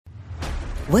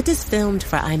What does filmed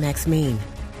for IMAX mean?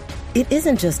 It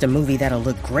isn't just a movie that'll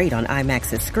look great on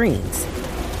IMAX's screens.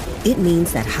 It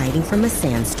means that hiding from a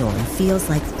sandstorm feels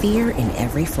like fear in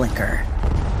every flicker.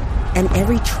 And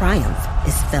every triumph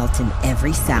is felt in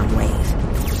every sound wave.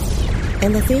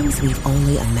 And the things we've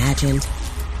only imagined,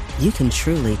 you can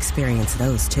truly experience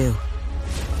those too.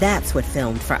 That's what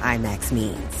filmed for IMAX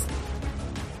means.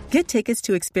 Get tickets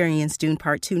to experience Dune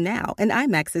Part 2 now and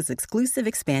IMAX's exclusive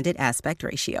expanded aspect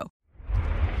ratio.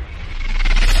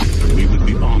 We would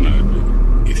be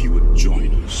honored if you would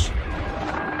join us.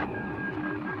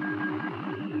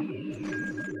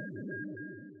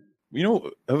 You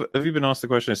know, have you been asked the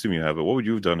question? I assume you have, but what would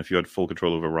you have done if you had full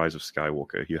control over Rise of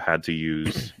Skywalker? You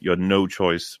had no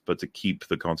choice but to keep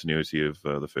the continuity of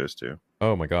the first two.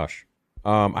 Oh my gosh.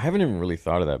 I haven't even really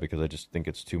thought of that because I just think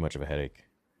it's too much of a headache.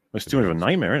 It's too much of a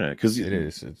nightmare, isn't it? Because it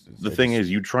is. The thing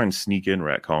is, you try and sneak in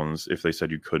retcons if they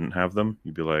said you couldn't have them.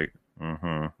 You'd be like,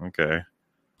 okay.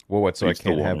 Well, what? So I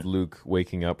can't have Luke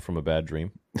waking up from a bad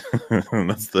dream?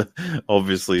 That's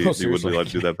obviously you wouldn't be allowed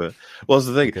to do that. But that's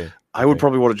the thing. Okay. I would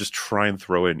probably want to just try and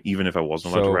throw in, even if I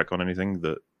wasn't allowed to retcon anything,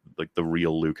 that like the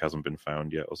real Luke hasn't been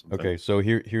found yet or something. Okay, so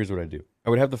here's what I do. I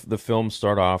would have the film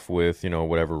start off with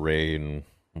whatever Rey and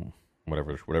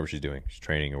whatever she's doing, she's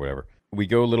training or whatever. We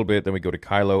go a little bit, then we go to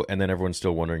Kylo, and then everyone's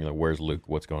still wondering where's Luke?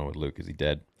 What's going on with Luke? Is he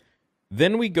dead?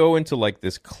 Then we go into like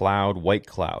this white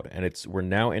cloud, and we're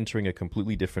now entering a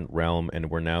completely different realm, and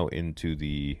we're now into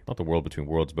not the world between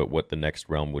worlds, but what the next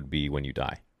realm would be when you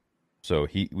die. So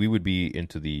we would be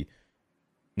into the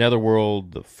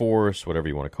netherworld, the Force, whatever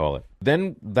you want to call it.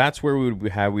 Then that's where we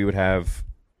would have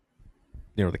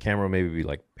the camera maybe be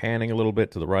like panning a little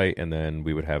bit to the right, and then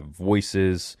we would have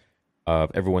voices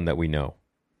of everyone that we know,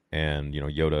 and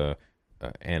Yoda,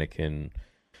 Anakin,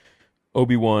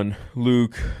 Obi-Wan,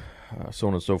 Luke. So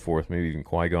on and so forth, maybe even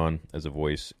Qui-Gon as a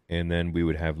voice. And then we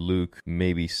would have Luke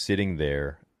maybe sitting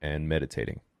there and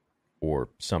meditating or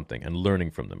something and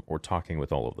learning from them or talking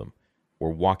with all of them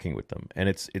or walking with them. And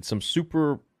it's some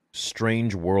super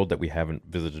strange world that we haven't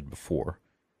visited before.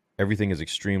 Everything is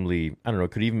extremely, I don't know,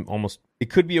 it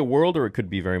could be a world, or it could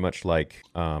be very much like,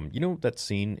 that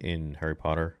scene in Harry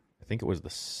Potter? I think it was the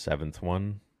 7th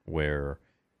one where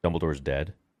Dumbledore's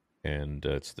dead and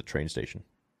it's the train station.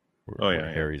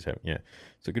 Where Harry's having,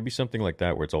 so it could be something like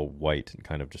that where it's all white and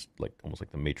kind of just like almost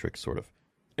like the Matrix sort of.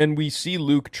 And we see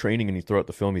Luke training, and throughout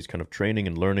the film he's kind of training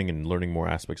and learning more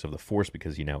aspects of the Force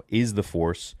because he now is the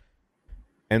Force.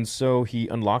 And so he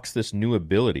unlocks this new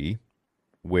ability,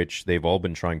 which they've all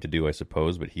been trying to do, I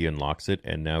suppose, but he unlocks it,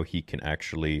 and now he can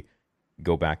actually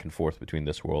go back and forth between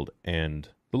this world and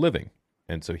the living.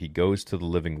 And so he goes to the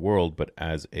living world, but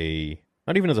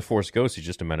not even as a Force ghost, he's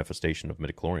just a manifestation of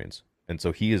midichlorians. And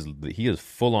so he is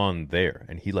full on there,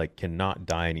 and he cannot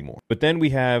die anymore. But then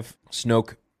we have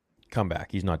Snoke come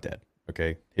back. He's not dead.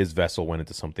 Okay, his vessel went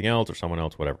into something else or someone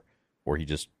else, whatever. Or he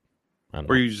just, I don't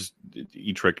know. Or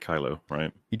he tricked Kylo,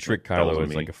 right? He tricked Kylo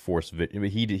as like a Force vision.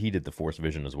 He did the Force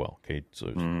vision as well. Okay, so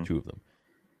there's two of them.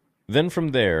 Then from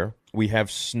there we have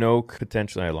Snoke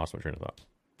potentially. I lost my train of thought.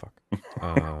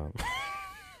 Fuck.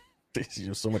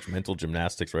 There's so much mental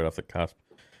gymnastics right off the cusp.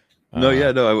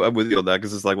 I'm with you on that,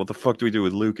 because it's like, what the fuck do we do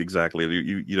with Luke exactly?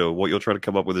 What you'll try to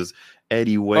come up with is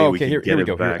any way we can get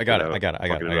him back. I got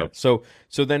it. So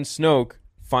then Snoke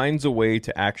finds a way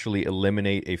to actually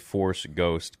eliminate a Force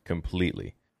ghost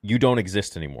completely. You don't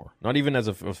exist anymore. Not even as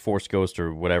a Force ghost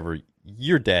or whatever.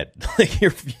 You're dead.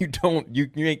 You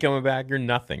ain't coming back. You're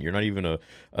nothing. You're not even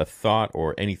a thought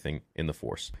or anything in the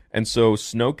Force. And so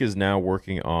Snoke is now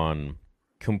working on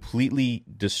completely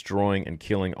destroying and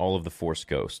killing all of the Force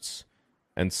ghosts.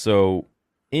 And so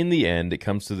in the end, it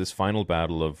comes to this final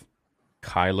battle of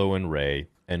Kylo and Rey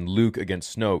and Luke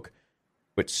against Snoke.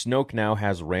 But Snoke now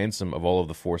has ransom of all of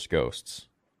the Force ghosts,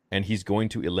 and he's going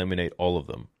to eliminate all of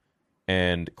them.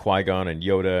 And Qui-Gon and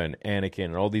Yoda and Anakin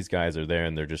and all these guys are there,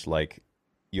 and they're just like,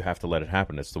 you have to let it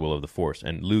happen. It's the will of the Force.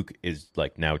 And Luke is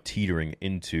like now teetering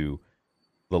into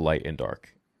the light and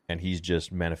dark, and he's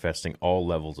just manifesting all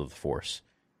levels of the Force.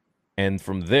 And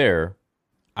from there,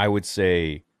 I would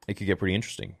say it could get pretty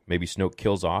interesting. Maybe Snoke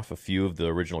kills off a few of the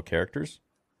original characters,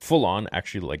 full on,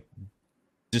 actually like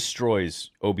destroys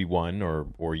Obi-Wan or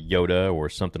Yoda or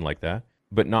something like that,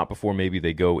 but not before maybe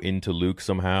they go into Luke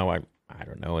somehow. I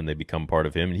don't know, and they become part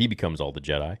of him, and he becomes all the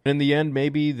Jedi. And in the end,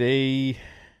 maybe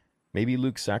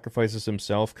Luke sacrifices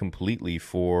himself completely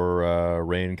for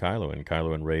Rey and Kylo, and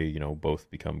Kylo and Rey, both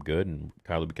become good, and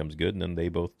Kylo becomes good, and then they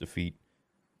both defeat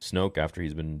Snoke after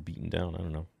he's been beaten down. I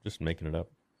don't know, just making it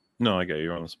up. No, I get you.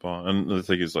 You're on the spot. And the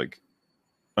thing is, like,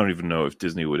 I don't even know if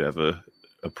Disney would ever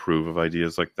approve of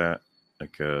ideas like that.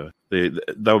 Like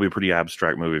that would be a pretty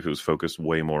abstract movie if it was focused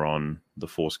way more on the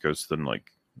Force Ghost than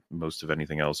like most of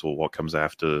anything else, or what comes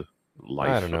after life.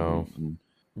 I don't know.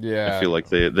 I feel like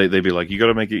they'd be like, you got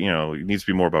to make it. It needs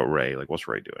to be more about Rey. Like, what's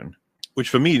Rey doing? Which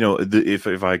for me,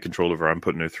 if I control her, I'm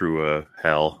putting her through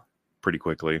hell pretty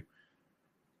quickly.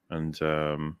 And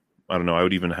I don't know. I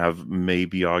would even have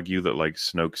maybe argue that like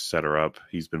Snoke set her up.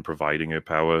 He's been providing her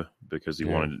power because he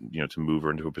wanted to move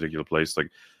her into a particular place. Like,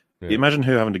 imagine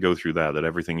her having to go through that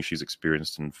everything she's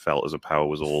experienced and felt as a power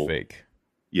was all fake.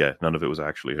 Yeah, none of it was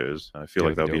actually hers. I feel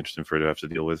like that would be interesting for her to have to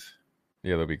deal with.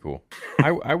 Yeah, that'd be cool.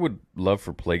 I would love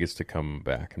for Plagueis to come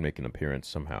back and make an appearance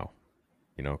somehow.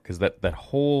 Because that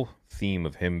whole theme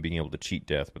of him being able to cheat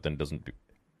death, but then doesn't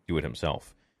do it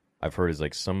himself, I've heard is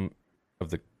like some of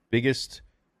the biggest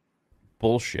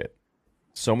bullshit.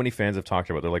 So many fans have talked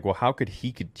about. They're like, well, how could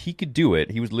he could do it?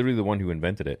 He was literally the one who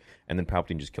invented it, and then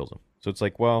Palpatine just kills him. So it's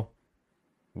like, well,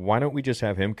 why don't we just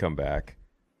have him come back?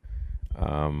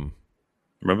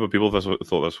 Remember, people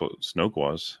thought that's what Snoke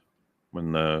was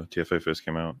when the TFA first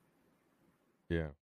came out. Yeah.